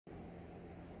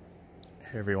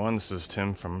Hey everyone, this is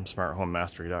Tim from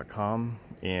smarthomemastery.com,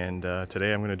 and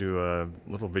today I'm going to do a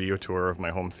little video tour of my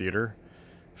home theater.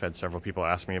 I've had several people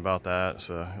ask me about that,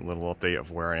 so a little update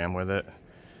of where I am with it.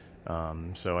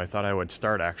 So I thought I would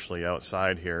start actually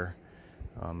outside here,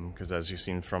 because as you've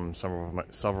seen from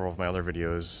several of my other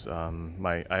videos,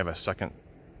 I have a second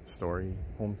story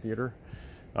home theater,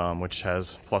 which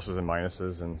has pluses and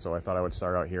minuses, and so I thought I would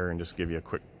start out here and just give you a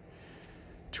quick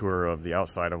tour of the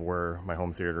outside of where my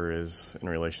home theater is in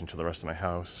relation to the rest of my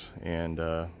house. And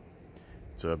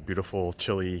it's a beautiful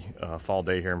chilly fall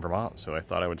day here in Vermont, so I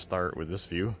thought I would start with this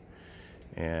view,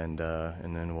 and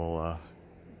then we'll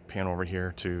pan over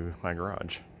here to my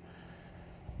garage.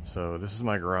 So this is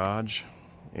my garage,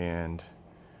 and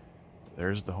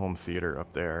there's the home theater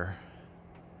up there,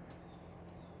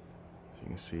 so you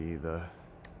can see the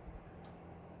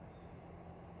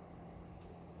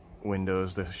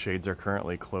windows. The shades are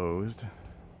currently closed,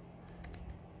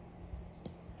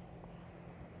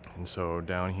 and so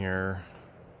down here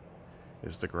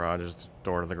is the garage, is the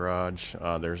door to the garage.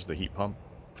 There's the heat pump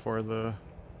for the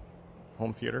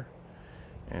home theater,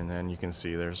 and then you can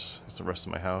see there's the rest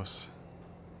of my house.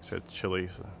 Like I said, it's chilly,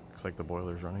 so looks like the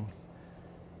boiler's running,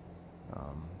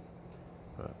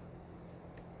 but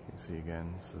you can see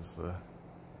again, this is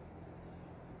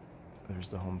there's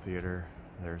the home theater,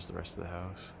 there's the rest of the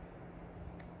house.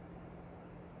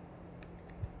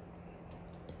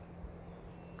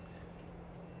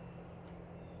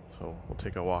 So we'll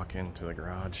take a walk into the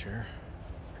garage here.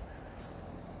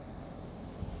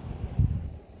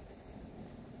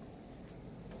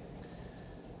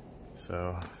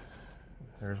 So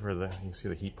there's where you can see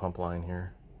the heat pump line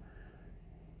here,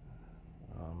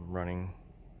 running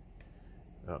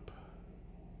up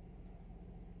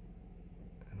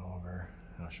and over.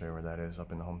 And I'll show you where that is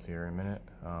up in the home theater in a minute.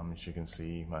 As you can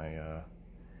see, my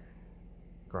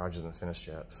garage isn't finished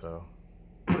yet, so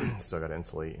still got to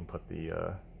insulate and put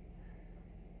the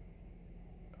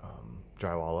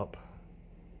drywall up,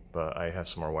 but I have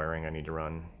some more wiring I need to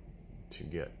run to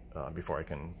get before I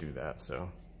can do that. So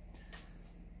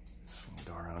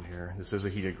go around here. This is a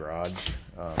heated garage.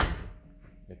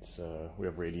 We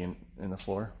have radiant in the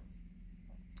floor.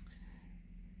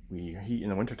 We heat in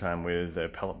the wintertime with a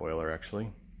pellet boiler.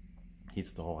 Actually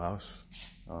heats the whole house.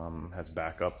 Has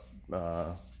backup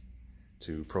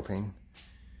to propane,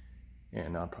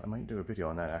 and I might do a video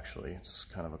on that. Actually, it's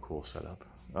kind of a cool setup.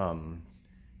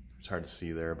 It's hard to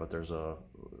see there, but there's a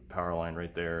power line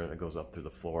right there that goes up through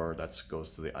the floor. That goes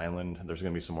to the island. There's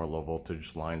going to be some more low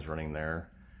voltage lines running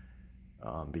there,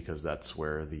 because that's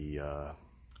where the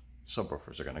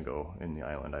subwoofers are going to go in the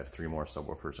island. I have 3 more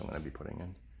subwoofers I'm going to be putting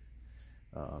in.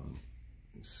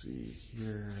 Let's see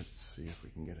here. Let's see if we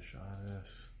can get a shot of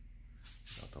this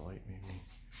without the light, maybe.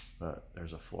 But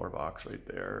there's a floor box right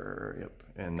there. Yep,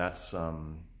 and that's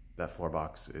that floor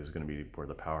box is going to be where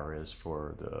the power is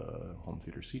for the home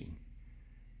theater seating.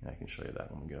 And I can show you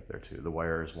that when we get up there too. The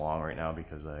wire is long right now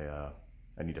because I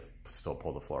need to still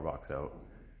pull the floor box out.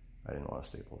 I didn't want to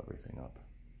staple everything up.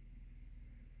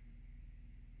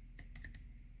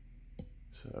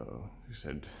 So, like I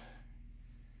said,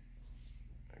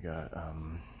 I got,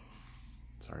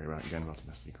 sorry about the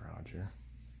messy garage here.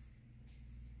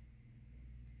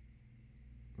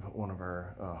 One of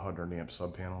our 100 amp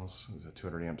sub panels is a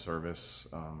 200 amp service,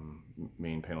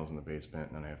 main panels in the basement,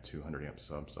 and then I have 200 amp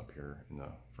subs up here in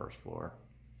the first floor.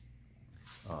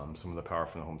 Some of the power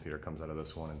from the home theater comes out of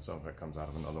this one, and some of it comes out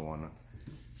of another one,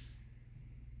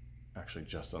 actually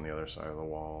just on the other side of the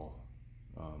wall,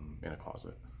 in a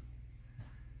closet.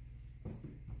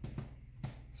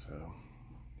 So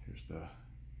there's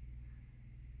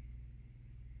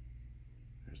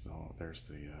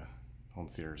the home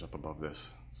theater's up above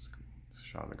this. It's a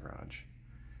shot of the garage.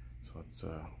 So let's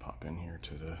pop in here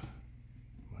to the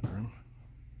mudroom.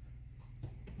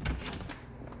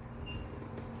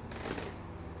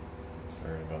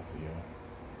 Sorry about the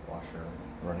washer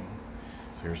running.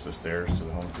 So here's the stairs to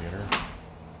the home theater.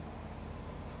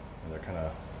 And they're kind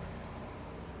of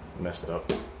messed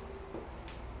up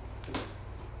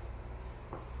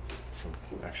from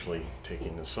actually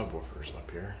taking the subwoofers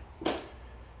up here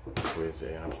with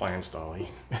an appliance dolly.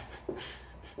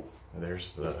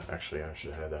 There's actually I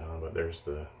should have had that on, but there's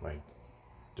my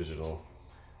digital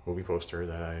movie poster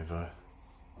that I've have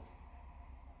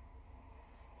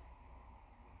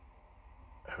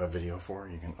a video for.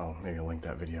 You can, maybe I'll link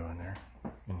that video in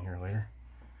here later.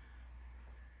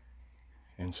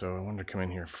 And so I wanted to come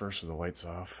in here first with the lights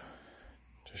off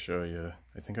to show you.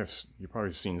 I think you've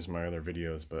probably seen this in my other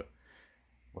videos, but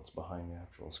what's behind the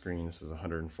actual screen. This is a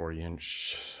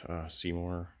 140-inch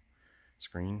Seymour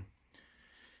screen.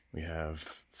 We have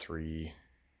 3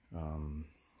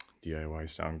 DIY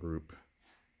Sound Group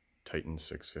Titan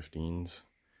 615s,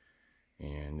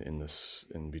 and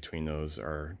in between those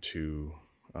are two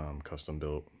custom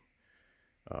built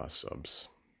subs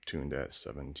tuned at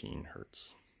 17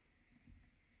 hertz.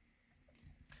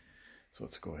 So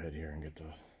let's go ahead here and get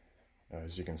the,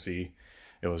 as you can see,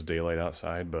 it was daylight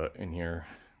outside, but in here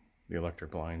the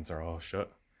electric lines are all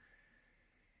shut.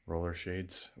 Roller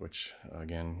shades, which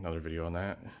again, another video on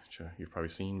that which you've probably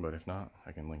seen, but if not,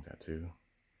 I can link that too.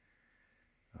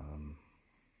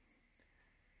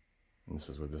 And this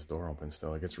is with this door open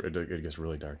still. It gets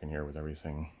really dark in here with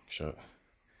everything shut.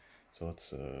 So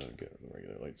let's get the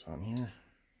regular lights on here.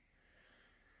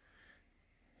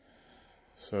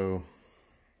 So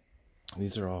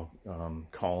these are all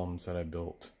columns that I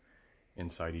built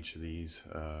inside each of these.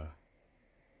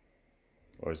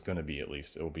 Or it's going to be, at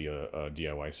least, it will be a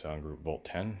DIY Sound Group Volt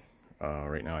 10.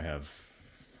 Right now I have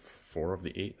 4 of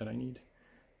the 8 that I need.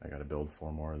 I got to build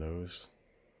 4 more of those.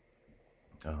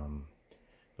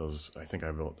 Those, I think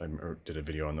I did a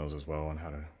video on those as well, on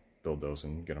how to build those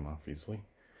and get them off easily.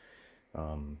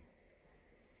 You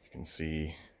can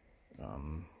see,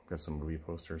 got some movie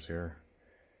posters here.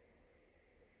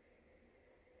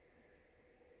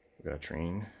 We got a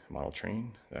train, model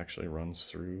train that actually runs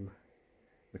through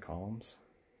the columns.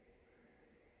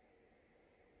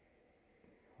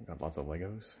 We got lots of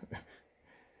Legos.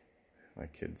 My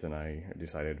kids and I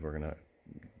decided we're gonna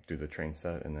do the train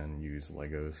set and then use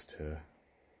Legos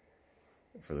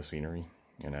for the scenery.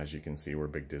 And as you can see, we're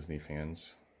big Disney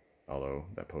fans, although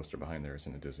that poster behind there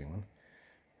isn't a Disney one.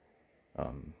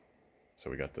 So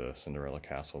we got the Cinderella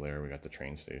Castle there, we got the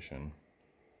train station.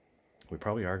 We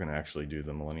probably are going to actually do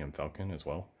the Millennium Falcon as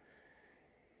well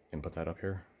and put that up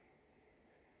here.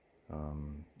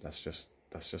 That's just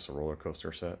a roller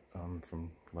coaster set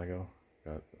from Lego.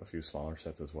 Got a few smaller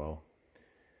sets as well.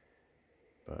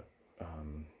 But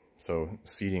so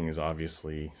seating is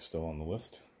obviously still on the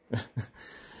list.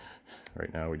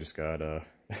 Right now we just got a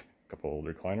couple old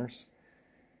recliners.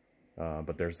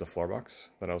 But there's the floor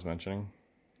box that I was mentioning.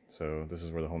 So this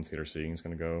is where the home theater seating is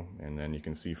going to go. And then you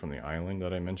can see from the island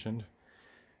that I mentioned,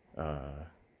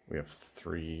 we have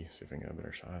 3, see if I can get a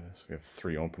better shot of this. We have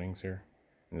 3 openings here.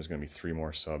 And there's going to be 3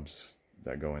 more subs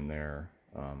that go in there,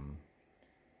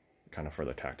 kind of for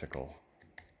the tactical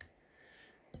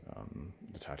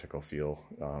feel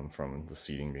from the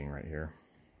seating being right here.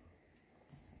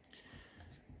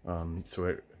 On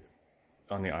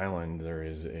the island there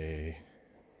is a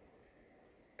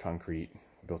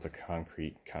built a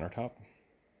concrete countertop.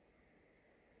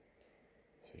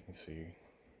 So you can see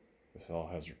this all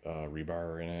has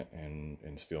rebar in it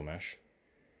and steel mesh.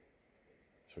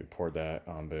 So we poured that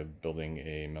on building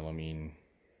a melamine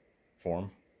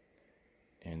form,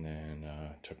 and then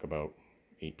took about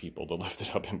 8 people to lift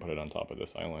it up and put it on top of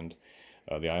this island.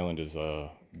 The island is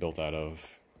built out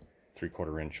of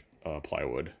 3/4 inch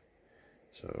plywood.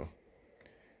 So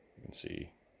you can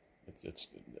see it's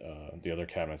the other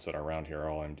cabinets that are around here are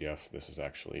all MDF. This is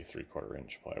actually 3/4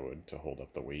 inch plywood to hold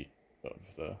up the weight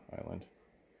of the island.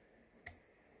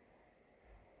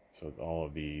 So all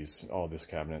of this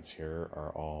cabinets here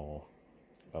are all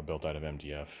built out of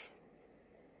MDF.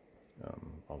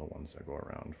 All the ones that go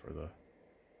around for the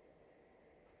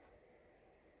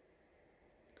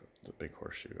big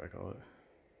horseshoe, I call it.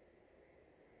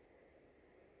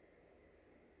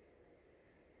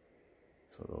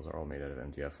 So those are all made out of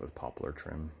MDF with poplar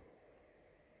trim.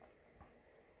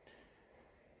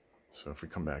 So if we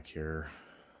come back here,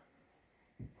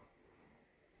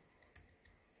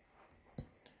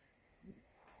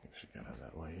 should get out of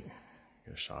that light,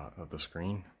 get a shot of the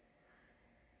screen.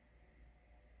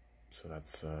 So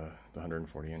that's the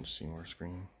 140 inch Seymour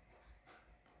screen.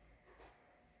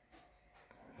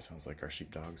 It sounds like our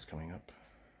sheepdog's coming up.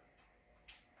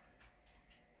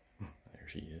 There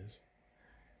she is.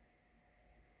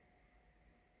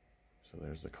 So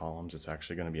there's the columns. It's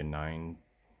actually going to be a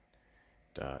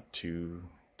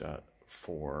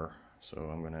 9.2.4.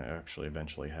 So I'm going to actually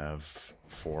eventually have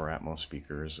 4 Atmos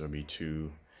speakers. There'll be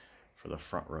 2 for the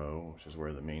front row, which is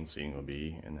where the main seating will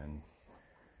be, and then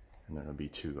there'll be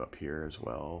 2 up here as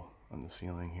well on the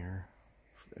ceiling here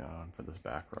for this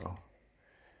back row.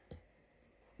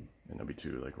 And there'll be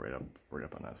 2 like right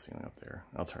up on that ceiling up there.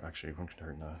 I'm gonna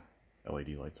turn the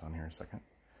LED lights on here in a second.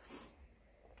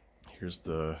 Here's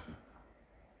the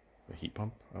heat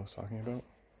pump I was talking about.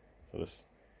 So this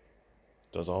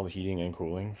does all the heating and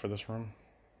cooling for this room.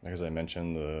 Like as I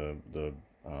mentioned, the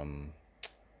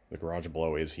garage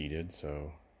below is heated,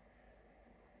 so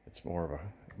it's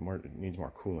it needs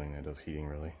more cooling than it does heating,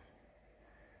 really,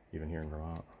 even here in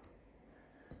Vermont.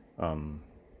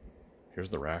 Here's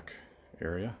the rack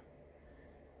area.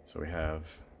 So we have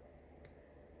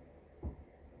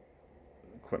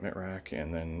equipment rack,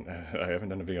 and then I haven't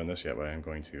done a video on this yet, but I am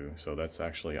going to. So that's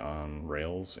actually on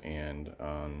rails and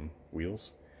on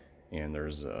wheels, and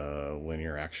there's a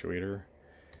linear actuator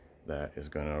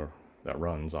that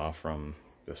runs off from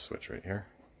this switch right here,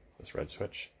 this red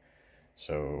switch.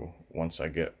 So once I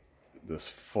get this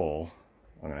full,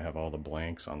 I'm gonna have all the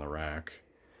blanks on the rack.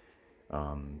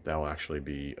 That'll actually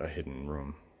be a hidden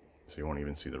room, so you won't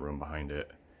even see the room behind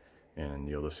it, and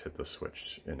you'll just hit the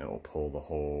switch and it will pull the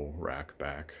whole rack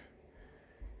back.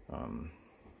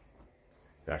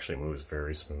 It actually moves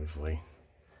very smoothly.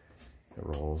 It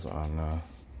rolls on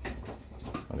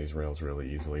these rails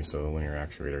really easily, so the linear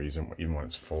actuator, even when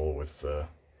it's full with the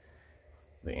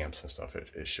amps and stuff,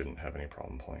 it shouldn't have any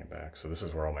problem pulling it back. So this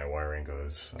is where all my wiring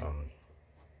goes.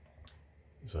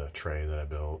 It's a tray that I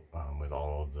built with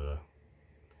all of the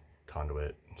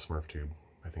conduit, Smurf tube,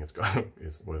 I think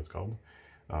is what it's called.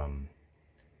 And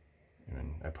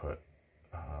I put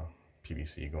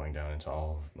PVC going down into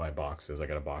all of my boxes. I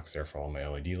got a box there for all my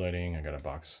LED lighting. I got a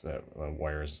box that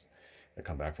wires that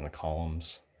come back from the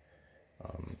columns. I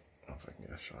don't know if I can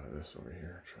get a shot of this over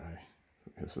here.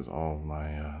 This is all of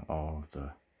my all of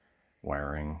the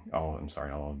wiring. All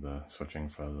of the switching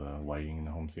for the lighting in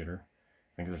the home theater.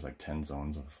 I think there's like 10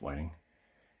 zones of lighting,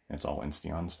 and it's all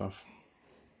Insteon stuff.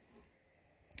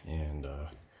 And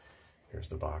here's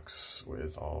the box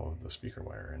with all of the speaker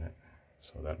wire in it.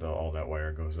 So that all that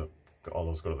wire goes up. All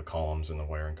those go to the columns, and the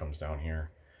wiring comes down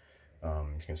here.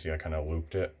 You can see I kind of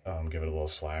looped it, give it a little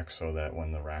slack so that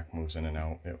when the rack moves in and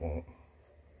out, it won't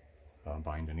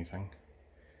bind anything.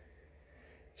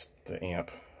 Just the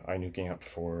amp, iNuke amp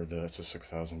for it's a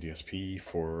 6000 DSP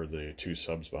for the 2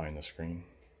 subs behind the screen.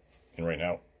 And right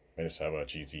now, I just have a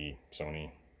cheesy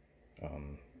Sony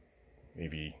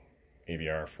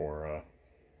AVR for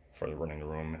running the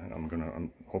room. And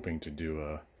I'm hoping to do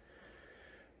a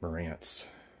Marantz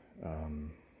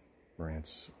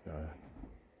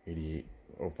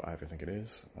 8805, I think it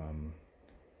is.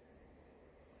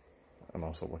 I'm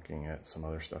also looking at some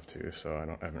other stuff too, so I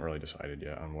haven't really decided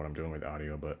yet on what I'm doing with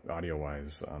audio, but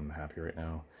audio-wise, I'm happy right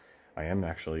now. I am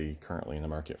actually currently in the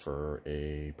market for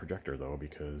a projector though,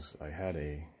 because I had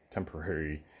a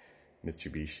temporary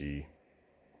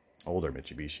older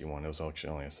Mitsubishi one. It was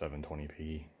actually only a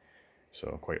 720p,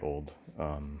 so quite old,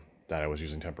 that I was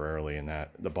using temporarily, and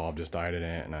that the bulb just died in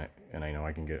it, and I know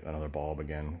I can get another bulb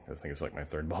again. I think it's like my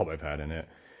 3rd bulb I've had in it,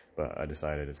 but I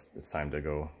decided it's time to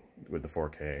go with the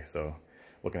 4K. So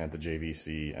looking at the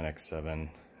JVC NX7,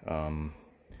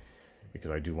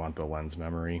 because I do want the lens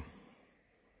memory,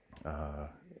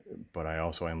 but I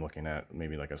also am looking at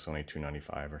maybe like a Sony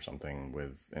 295 or something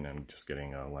and then just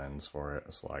getting a lens for it,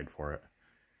 a slide for it.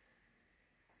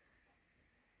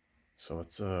 So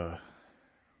let's see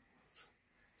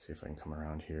if I can come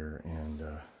around here, and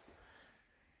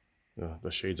the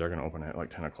shades are going to open at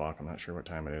like 10 o'clock. I'm not sure what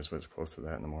time it is, but it's close to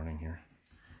that in the morning here.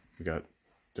 We got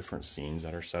different scenes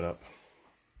that are set up,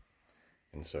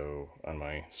 and so on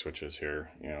my switches here,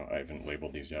 I haven't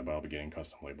labeled these yet, but I'll be getting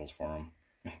custom labels for them.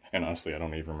 And honestly, I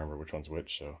don't even remember which one's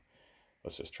which, so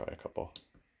let's just try a couple.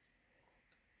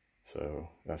 So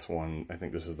that's one. I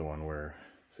think this is the one where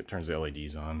it turns the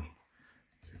LEDs on.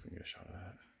 Let's see if we can get a shot of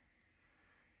that.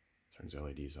 Turns the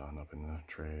LEDs on up in the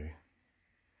tray,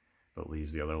 but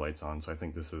leaves the other lights on. So I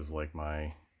think this is like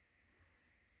my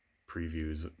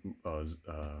previews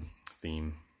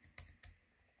theme,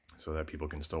 so that people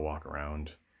can still walk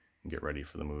around and get ready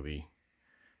for the movie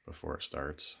before it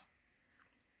starts.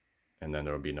 And then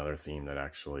there will be another theme that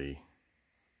actually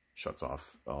shuts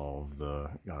off all of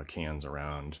the cans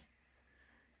around.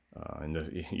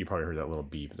 And you probably heard that little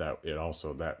beep. That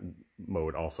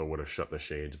mode also would have shut the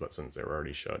shades, but since they were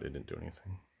already shut, it didn't do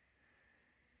anything.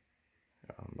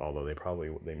 Although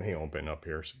they may open up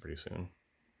here pretty soon.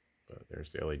 But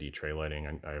there's the LED tray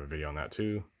lighting. I have a video on that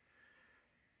too.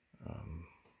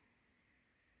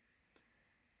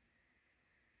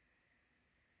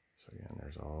 So again,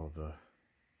 there's all the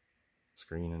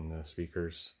screen and the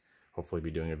speakers. Hopefully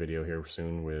be doing a video here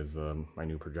soon with my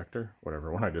new projector,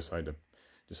 whatever one I decide to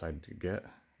get.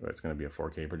 It's going to be a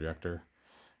 4K projector.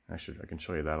 I can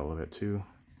show you that a little bit too.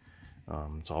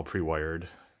 It's all pre-wired.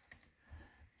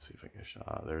 See if I can get a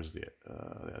shot. There's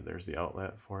the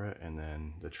outlet for it, and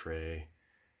then the tray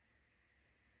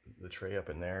up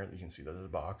in there. You can see there's a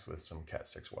box with some Cat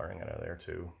 6 wiring out of there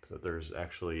too. But there's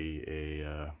actually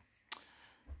a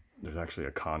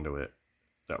conduit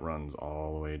that runs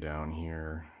all the way down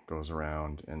here, goes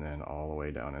around, and then all the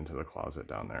way down into the closet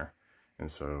down there. And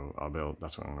so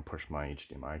that's what I'm going to push my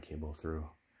HDMI cable through.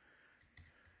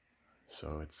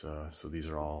 So it's so these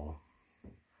are all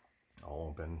all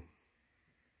open.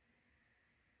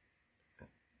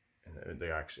 And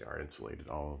they actually are insulated.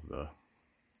 All of the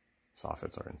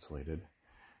soffits are insulated.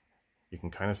 You can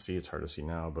kind of see, it's hard to see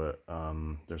now, but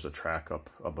there's a track up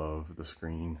above the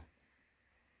screen.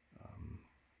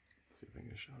 Let's see if I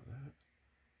can show that.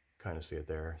 Kind of see it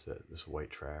there, this white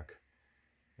track.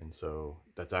 And so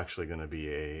that's actually going to be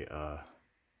a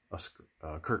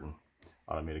curtain,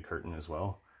 automated curtain as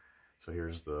well. So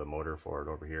here's the motor for it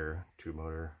over here, tube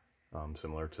motor,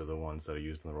 similar to the ones that I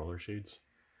used in the roller shades.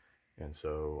 And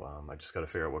so I just got to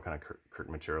figure out what kind of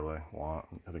curtain material I want.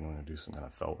 I think I'm going to do some kind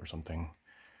of felt or something.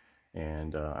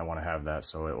 And I want to have that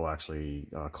so it will actually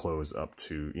close up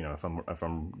to, you know, if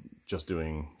I'm just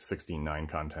doing 16:9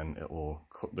 content,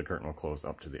 the curtain will close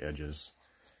up to the edges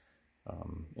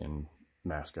and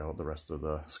mask out the rest of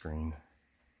the screen.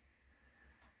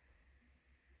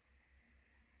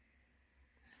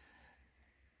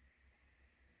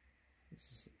 Let's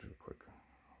just do a quick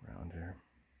round here.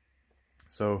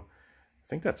 So I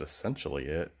think that's essentially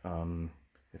it.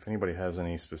 If anybody has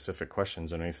any specific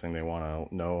questions or anything they want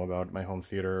to know about my home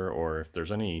theater, or if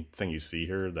there's anything you see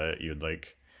here that you'd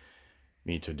like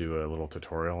me to do a little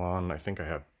tutorial on, I think I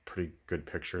have pretty good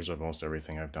pictures of most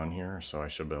everything I've done here, so I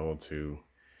should be able to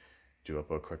do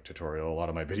up a quick tutorial. A lot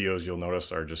of my videos, you'll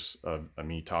notice, are just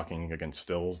me talking against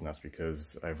stills, and that's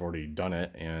because I've already done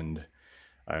it and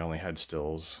I only had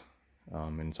stills.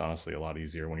 And it's honestly a lot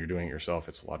easier when you're doing it yourself.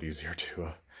 It's a lot easier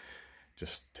to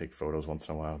just take photos once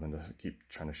in a while than to keep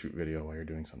trying to shoot video while you're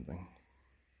doing something.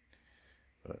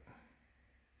 But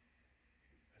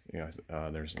you know,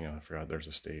 there's, you know, I forgot there's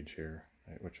a stage here,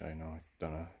 right, which I know I've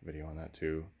done a video on that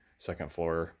too. Second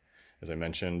floor, as I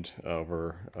mentioned,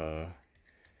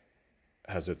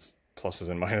 has its pluses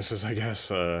and minuses, I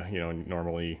guess. You know,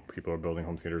 normally people are building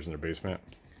home theaters in their basement.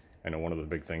 I know one of the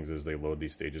big things is they load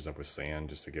these stages up with sand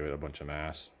just to give it a bunch of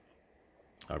mass.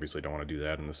 Obviously don't want to do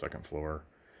that in the second floor.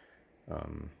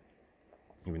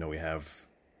 Even though we have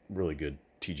really good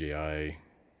TJI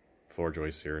floor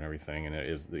joists here and everything, and it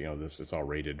is, you know, it's all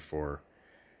rated for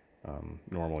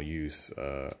normal use.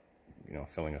 You know,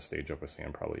 filling a stage up with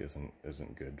sand probably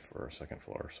isn't good for a second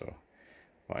floor. So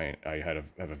I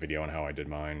have a video on how I did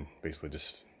mine. Basically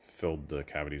just filled the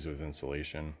cavities with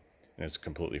insulation, and it's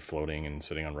completely floating and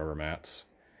sitting on rubber mats,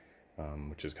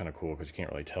 which is kind of cool because you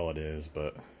can't really tell it is,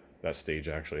 but that stage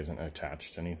actually isn't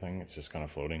attached to anything. It's just kind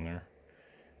of floating there.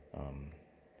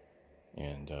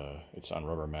 And it's on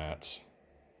rubber mats,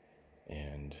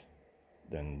 and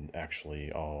then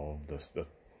actually all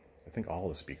I think all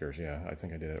the speakers, yeah, I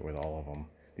think I did it with all of them.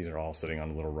 These are all sitting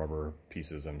on little rubber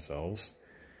pieces themselves.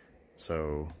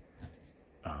 So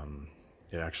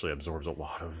it actually absorbs a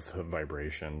lot of the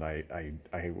vibration.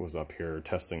 I was up here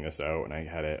testing this out, and I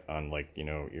had it on, like, you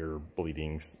know, ear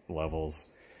bleeding levels,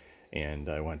 and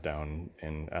I went down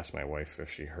and asked my wife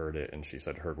if she heard it, and she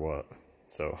said, "Heard what?"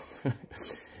 So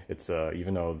it's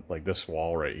even though, like, this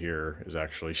wall right here is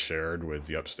actually shared with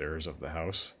the upstairs of the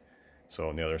house, so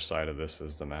on the other side of this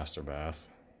is the master bath.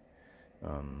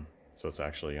 So it's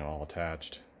actually, you know, all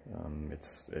attached.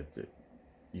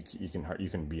 You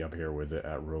can be up here with it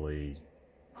at really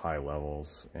high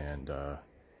levels and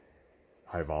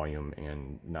high volume,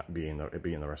 and not be in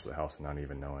the rest of the house and not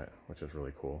even know it, which is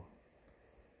really cool.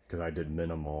 Because I did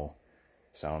minimal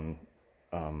sound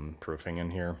proofing in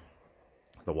here.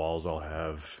 The walls all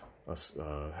have a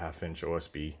 1/2-inch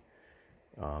OSB,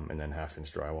 and then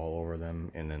 1/2-inch drywall over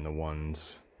them, and then the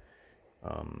ones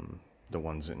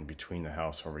in between the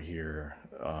house over here,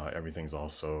 everything's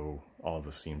also, all of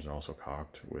the seams are also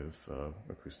caulked with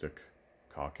acoustic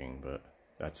caulking, but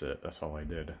that's it. That's all I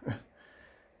did.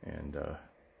 And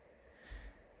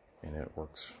it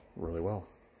works really well.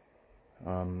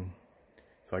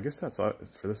 So I guess that's all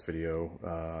for this video.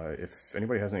 If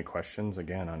anybody has any questions,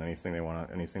 again, on anything they want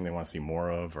to see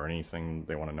more of, or anything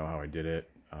they want to know how I did it,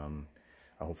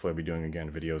 hopefully I'll be doing,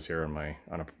 again, videos here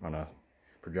on a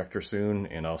projector soon,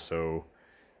 and also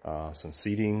some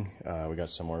seating. We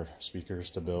got some more speakers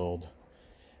to build,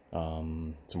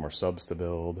 some more subs to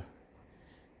build,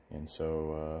 and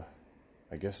so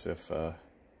I guess if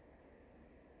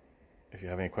you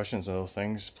have any questions on those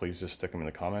things, please just stick them in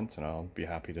the comments, and I'll be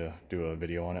happy to do a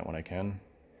video on it when I can.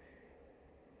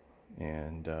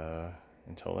 And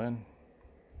until then,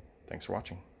 thanks for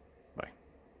watching.